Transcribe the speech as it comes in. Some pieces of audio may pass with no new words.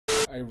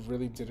I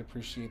really did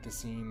appreciate the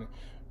scene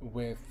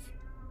with...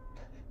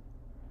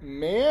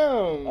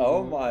 Ma'am!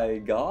 Oh my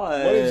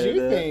god. What did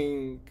you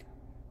think?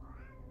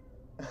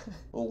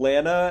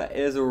 Lana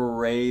is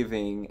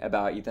raving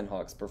about Ethan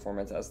Hawke's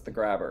performance as the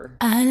grabber.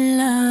 I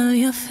love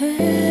your face.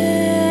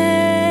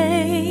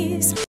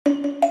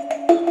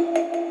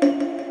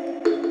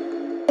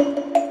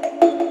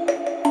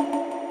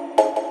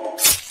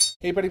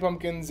 Hey Buddy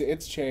Pumpkins,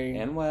 it's Chey.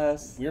 And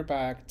Wes. We're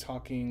back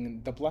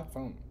talking The Black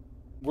Phone.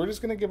 We're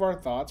just going to give our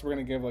thoughts. We're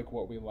going to give like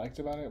what we liked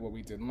about it, what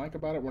we didn't like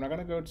about it. We're not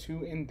going to go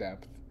too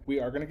in-depth. We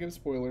are going to give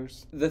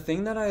spoilers. The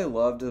thing that I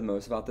loved the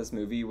most about this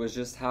movie was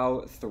just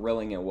how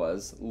thrilling it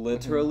was.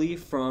 Literally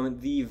from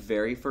the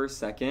very first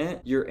second,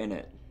 you're in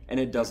it. And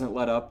it doesn't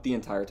let up the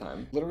entire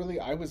time.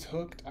 Literally, I was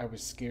hooked. I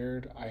was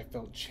scared. I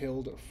felt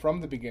chilled from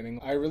the beginning.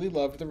 I really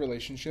loved the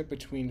relationship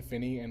between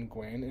Finney and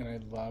Gwen. And I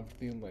loved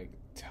the like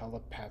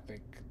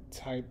telepathic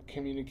type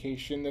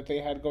communication that they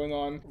had going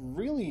on.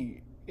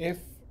 Really, if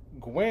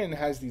Gwen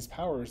has these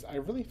powers, I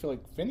really feel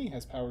like Finney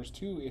has powers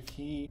too if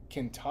he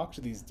can talk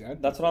to these dead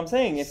people. That's what I'm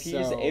saying. If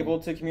he's able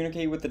to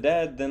communicate with the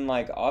dead, then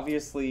like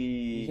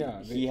obviously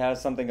he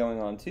has something going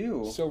on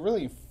too. So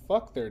really,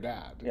 fuck their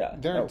dad. Yeah.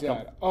 Their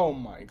dad. Oh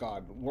my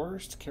god.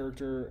 Worst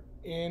character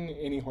in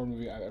any horror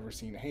movie I've ever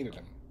seen. I hated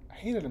him. I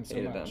hated him so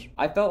much.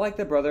 I felt like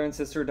the brother and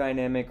sister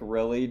dynamic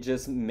really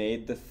just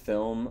made the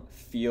film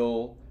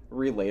feel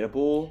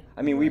relatable.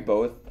 I mean, we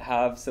both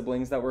have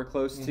siblings that we're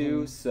close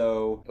to,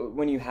 so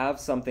when you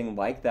have something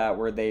like that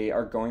where they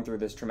are going through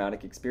this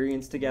traumatic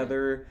experience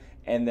together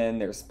and then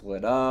they're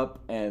split up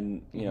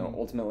and, you know,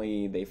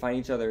 ultimately they find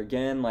each other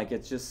again, like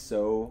it's just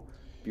so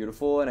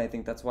beautiful, and I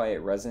think that's why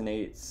it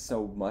resonates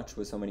so much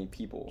with so many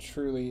people.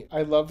 Truly.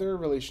 I love their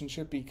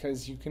relationship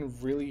because you can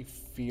really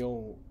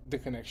feel the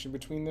connection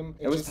between them.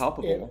 It was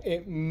palpable.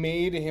 It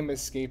made him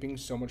escaping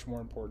so much more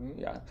important.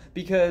 Yeah.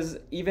 Because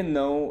even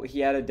though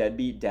he had a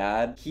deadbeat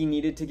dad, he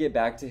needed to get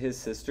back to his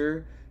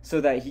sister so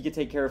that he could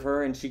take care of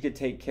her and she could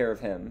take care of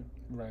him.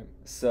 Right.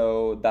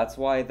 So that's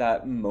why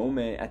that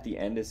moment at the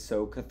end is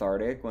so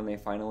cathartic when they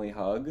finally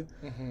hug.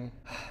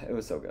 It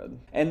was so good.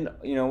 And,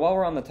 you know, while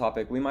we're on the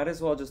topic, we might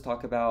as well just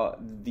talk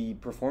about the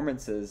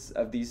performances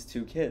of these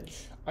two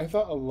kids. I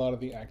thought a lot of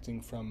the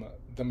acting from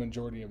the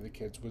majority of the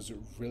kids was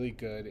really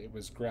good. It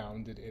was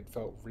grounded. It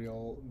felt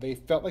real. They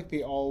felt like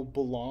they all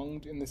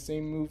belonged in the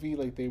same movie,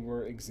 like they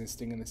were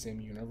existing in the same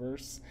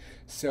universe.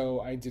 So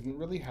I didn't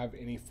really have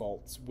any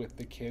faults with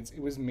the kids. It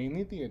was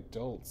mainly the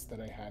adults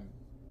that I had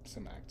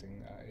some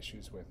acting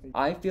issues with.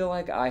 I feel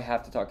like I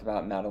have to talk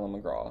about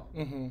Madeline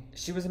McGraw.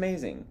 She was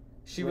amazing.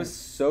 She was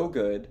so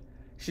good.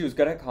 She was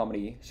good at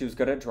comedy. She was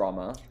good at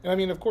drama. And I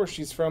mean, of course,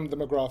 she's from the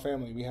McGraw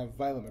family. We have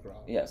Violet McGraw.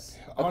 Yes.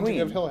 Auntie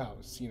of Hill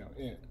House, you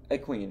know. A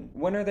queen.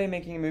 When are they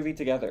making a movie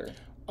together?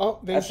 Oh,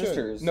 they as should.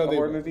 Sisters. No, a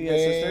horror movie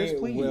as sisters,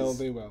 please.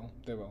 They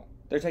will.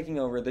 They're taking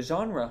over the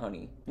genre,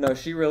 honey. No,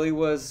 she really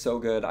was so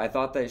good. I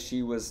thought that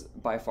she was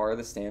by far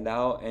the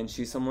standout, and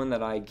she's someone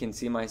that I can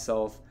see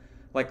myself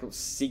like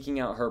seeking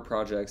out her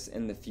projects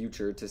in the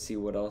future to see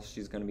what else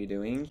she's going to be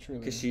doing,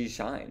 because she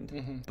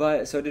shined.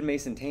 But so did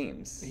Mason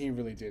Thames. He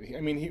really did.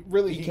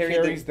 He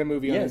carries the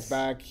movie on his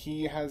back.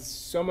 He has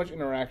so much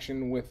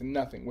interaction with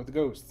nothing, with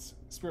ghosts,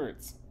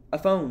 spirits, a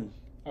phone,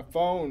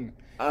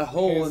 a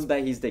hole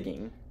that he's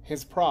digging.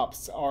 His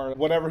props are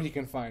whatever he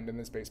can find in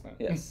this basement.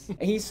 Yes.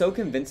 And he's so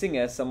convincing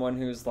as someone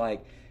who's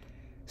like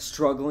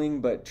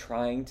struggling but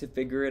trying to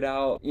figure it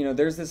out. You know,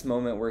 there's this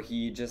moment where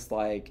he just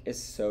like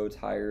is so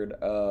tired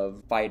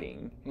of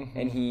fighting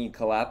and he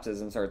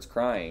collapses and starts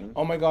crying.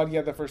 Oh my god,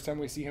 yeah, the first time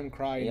we see him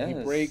cry and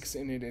he breaks,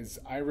 and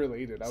I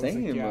related. I was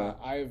like, yeah,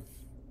 it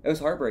was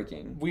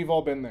heartbreaking. We've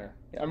all been there.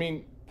 I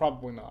mean,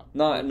 probably not.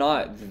 Not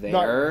there.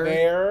 Not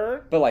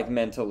there. But like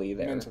mentally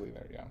there. Mentally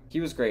there, yeah. He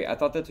was great. I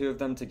thought the two of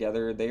them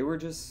together, they were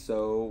just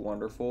so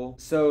wonderful.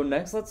 So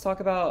next, let's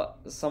talk about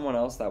someone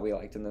else that we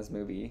liked in this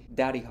movie.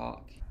 Daddy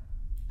Hawk.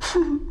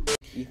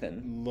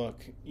 Ethan.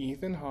 Look,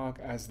 Ethan Hawke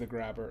as the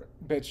grabber.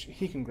 Bitch,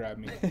 he can grab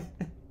me.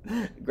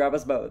 Grab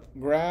us both.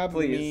 Grab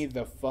me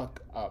the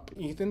fuck up.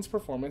 Ethan's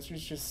performance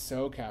was just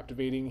so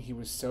captivating. He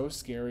was so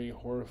scary,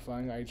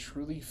 horrifying. I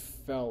truly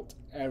felt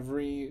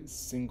every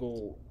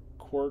single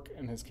quirk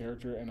in his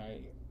character, and I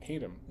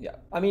hate him. Yeah.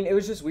 I mean, it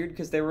was just weird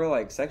because they were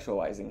like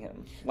sexualizing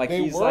him. Like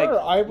they he's were. like,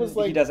 I was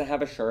like, he doesn't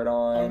have a shirt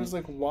on. I was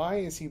like, why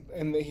is he?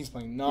 And he's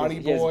playing naughty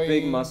boy. He has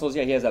big muscles.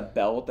 Yeah, he has a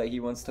belt that he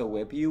wants to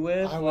whip you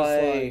with. I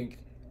was like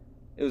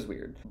it was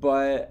weird.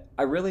 But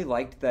I really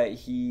liked that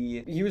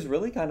he was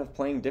really kind of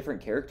playing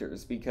different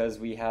characters, because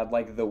we had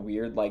like the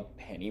weird like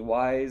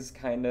Pennywise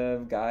kind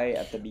of guy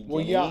at the beginning.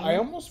 Well, yeah, I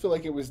almost feel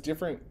like it was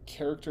different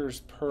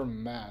characters per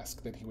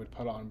mask that he would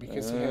put on,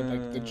 because he had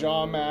like the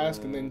jaw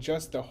mask and then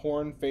just the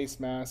horn face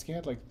mask. He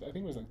had like, I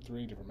think it was like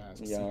 3 different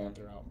masks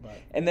throughout. But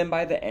and then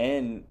by the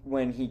end,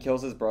 when he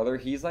kills his brother,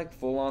 he's like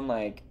full on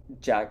like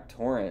Jack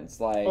Torrance.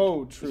 Like,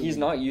 oh, true. He's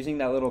not using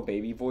that little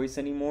baby voice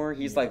anymore.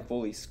 He's like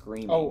fully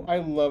screaming. Oh, I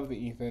love the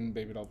Ethan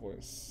baby doll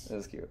voice. It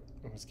was cute.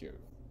 It was cute.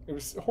 It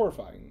was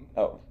horrifying.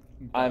 Oh,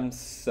 I'm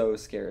so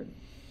scared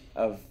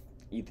of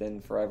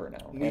Ethan forever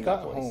now. We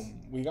got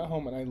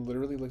home and I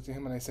literally looked at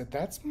him and I said,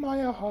 "That's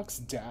Maya Hawke's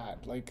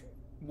dad." Like,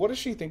 what does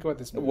she think about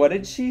this movie? What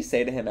did she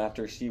say to him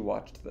after she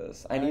watched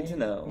this? I need to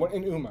know.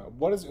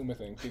 What does Uma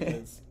think?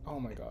 Because, oh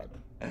my god.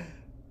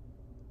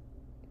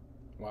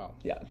 Wow.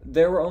 Yeah.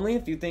 There were only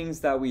a few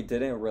things that we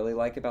didn't really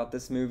like about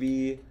this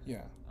movie.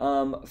 Yeah.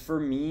 For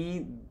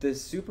me, the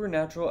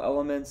supernatural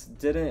elements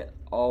didn't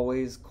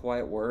always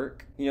quite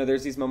work. You know,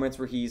 there's these moments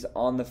where he's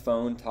on the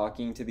phone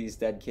talking to these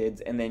dead kids,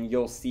 and then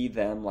you'll see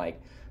them,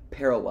 like,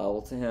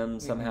 parallel to him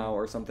somehow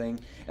or something.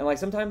 And, like,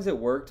 sometimes it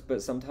worked,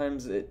 but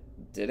sometimes it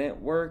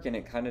didn't work, and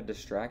it kind of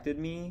distracted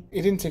me.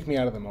 It didn't take me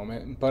out of the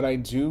moment, but I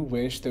do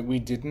wish that we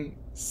didn't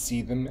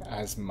see them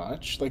as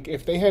much. Like,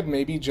 if they had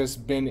maybe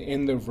just been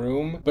in the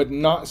room, but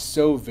not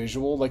so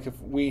visual, like if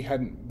we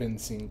hadn't been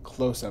seeing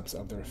close-ups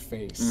of their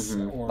face.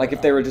 Or, like,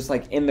 if they were just,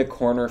 like, in the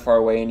corner far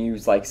away and you,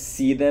 like,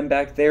 see them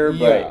back there,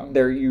 but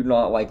you're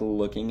not, like,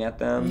 looking at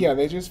them. Yeah,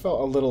 they just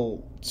felt a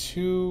little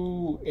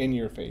too in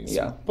your face.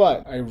 Yeah.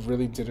 But I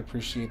really did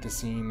appreciate the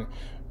scene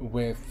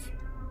with...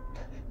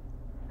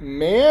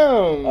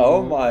 Ma'am!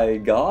 Oh my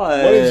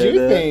god. What did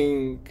you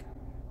think?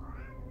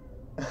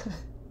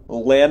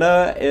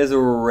 Lana is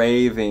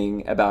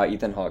raving about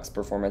Ethan Hawke's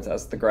performance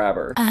as the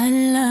grabber. I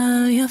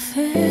love your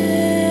face.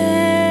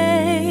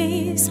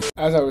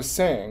 As I was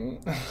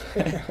saying,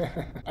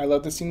 I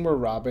love the scene where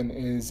Robin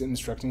is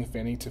instructing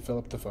Finney to fill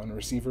up the phone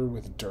receiver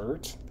with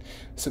dirt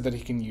so that he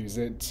can use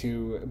it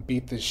to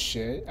beat the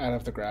shit out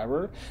of the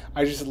grabber.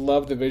 I just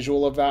love the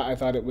visual of that. I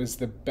thought it was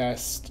the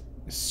best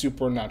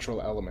supernatural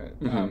element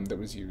that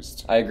was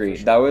used. I agree.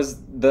 Sure.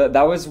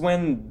 That was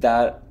when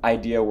that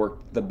idea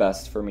worked the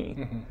best for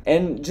me.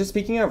 And just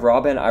speaking of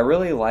Robin, I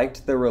really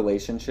liked the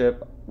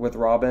relationship with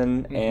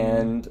Robin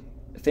and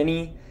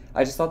Finney.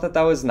 I just thought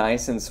that was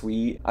nice and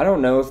sweet. I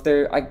don't know if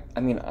I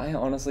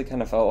honestly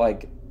kind of felt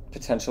like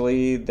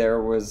potentially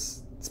there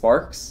was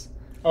sparks.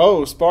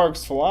 Oh,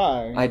 sparks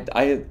fly.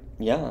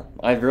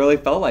 I really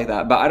felt like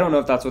that, but I don't know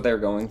if that's what they were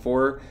going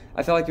for.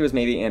 I felt like it was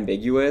maybe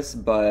ambiguous,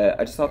 but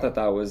I just thought that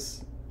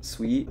was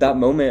sweet. That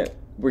moment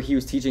where he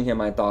was teaching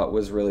him, I thought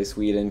was really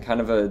sweet and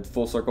kind of a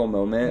full circle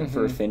moment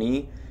for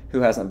Finney,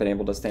 who hasn't been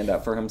able to stand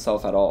up for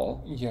himself at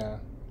all. Yeah,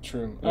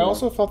 true. Yeah. I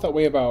also felt that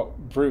way about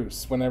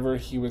Bruce whenever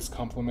he was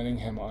complimenting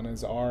him on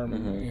his arm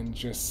and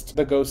just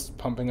the ghost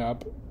pumping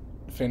up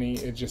Finney.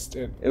 It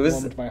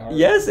warmed my heart.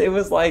 Yes, it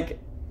was like...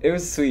 It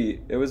was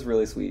sweet. It was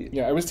really sweet.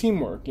 Yeah, it was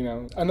teamwork, you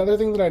know. Another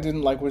thing that I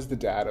didn't like was the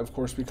dad. Of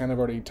course, we kind of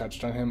already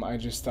touched on him. I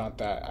just thought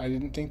that I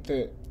didn't think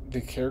that the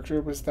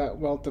character was that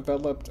well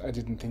developed. I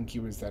didn't think he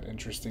was that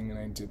interesting, and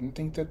I didn't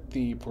think that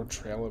the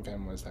portrayal of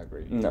him was that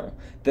great. No.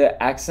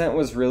 The accent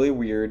was really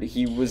weird.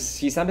 He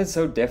sounded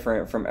so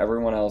different from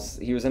everyone else.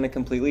 He was in a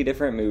completely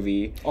different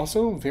movie.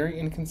 Also, very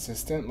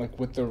inconsistent, like,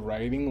 with the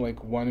writing.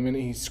 Like, one minute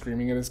he's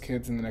screaming at his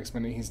kids, and the next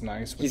minute he's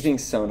nice. He's being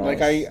so nice.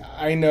 Like,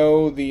 I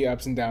know the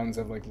ups and downs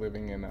of, like,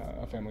 living in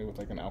a family with,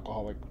 like, an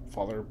alcoholic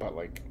father, but,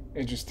 like,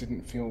 it just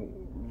didn't feel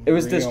It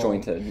was real.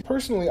 Disjointed.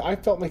 Personally, I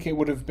felt like it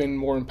would have been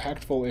more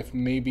impactful if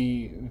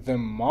maybe the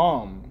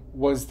mom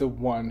was the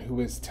one who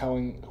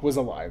was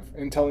alive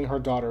and telling her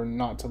daughter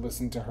not to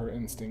listen to her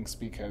instincts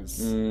because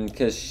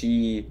this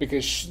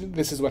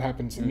is what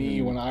happened to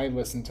me when I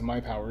listened to my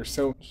powers.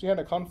 So she had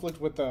a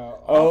conflict with the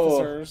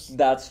officers.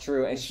 That's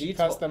true, and she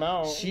cussed them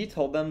out. She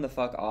told them to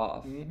fuck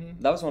off.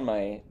 That was one of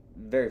my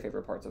very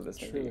favorite parts of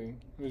this movie. Truly,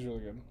 it was really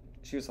good.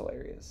 She was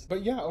hilarious.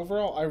 But yeah,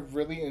 overall, I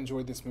really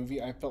enjoyed this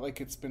movie. I felt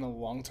like it's been a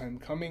long time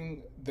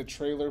coming. The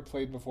trailer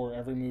played before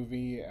every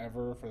movie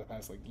ever for the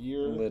past, like,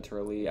 year.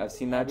 Literally. I've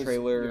seen that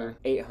trailer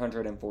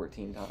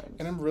 814 times.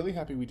 And I'm really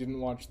happy we didn't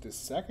watch the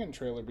second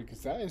trailer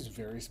because that is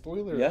very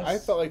spoiler. Yes. I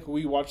felt like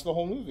we watched the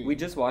whole movie. We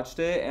just watched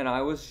it, and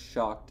I was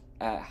shocked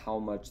at how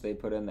much they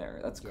put in there.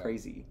 That's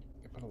crazy.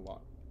 They put a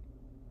lot.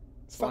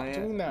 Stop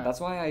doing that. That's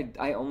why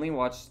I only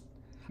watched...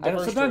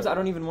 Sometimes I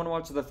don't even want to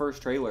watch the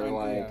first trailer.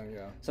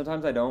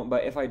 Sometimes I don't,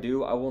 but if I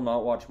do, I will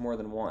not watch more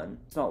than one.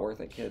 It's not worth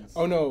it, kids.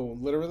 Oh no,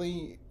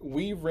 literally,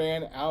 we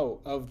ran out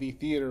of the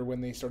theater when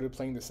they started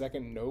playing the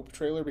second Nope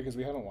trailer because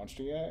we haven't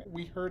watched it yet.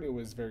 We heard it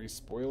was very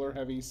spoiler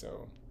heavy,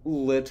 so...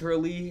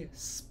 Literally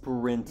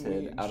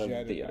sprinted out of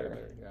the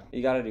theater.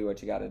 You gotta do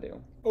what you gotta do.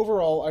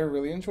 Overall, I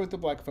really enjoyed The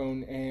Black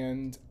Phone,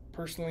 and...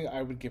 personally,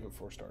 I would give it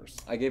 4 stars.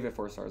 I gave it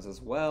 4 stars as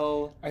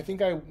well. I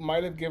think I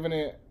might have given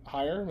it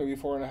higher, maybe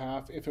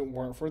 4.5, if it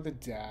weren't for the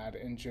dad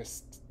and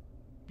just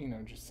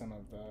some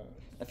of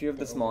a few of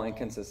the small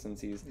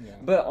inconsistencies. Yeah.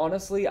 But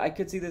honestly, I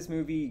could see this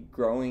movie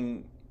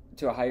growing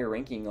to a higher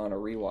ranking on a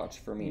rewatch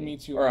for me. Me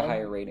too. Or a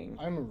higher rating.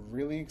 I'm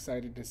really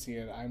excited to see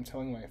it. I'm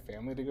telling my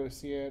family to go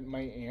see it.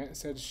 My aunt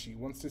said she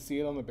wants to see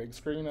it on the big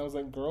screen. I was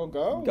like, girl,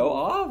 go. Go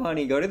off,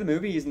 honey. Go to the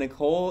movies.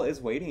 Nicole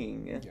is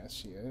waiting. Yes,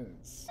 she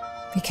is.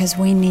 Because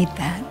we need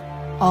that.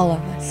 All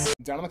of us.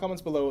 Down in the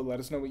comments below, let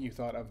us know what you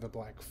thought of The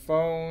Black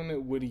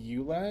Phone. Would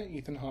you let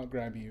Ethan Hawke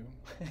grab you?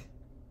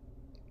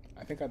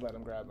 I think I'd let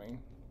him grab me.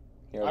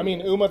 I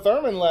mean, Uma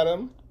Thurman let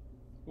him.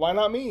 Why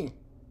not me?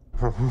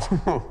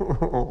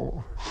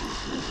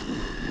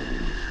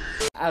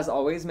 As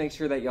always, make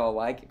sure that y'all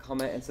like,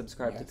 comment, and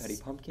subscribe to Yes, Petty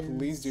Pumpkins.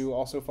 Please do.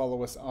 Also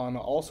follow us on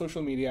all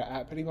social media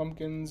at Petty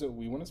Pumpkins.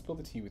 We want to spill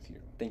the tea with you.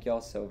 Thank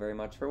y'all so very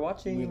much for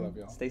watching. We love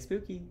y'all. Stay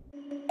spooky.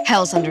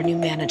 Hell's under new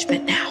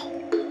management now.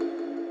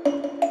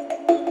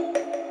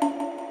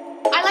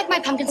 I like my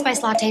pumpkin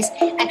spice lattes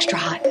extra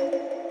hot.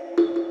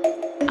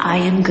 I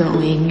am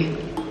going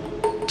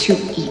to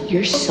eat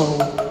your soul.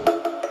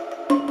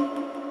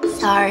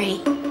 Sorry,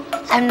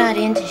 I'm not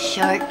into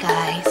short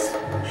guys.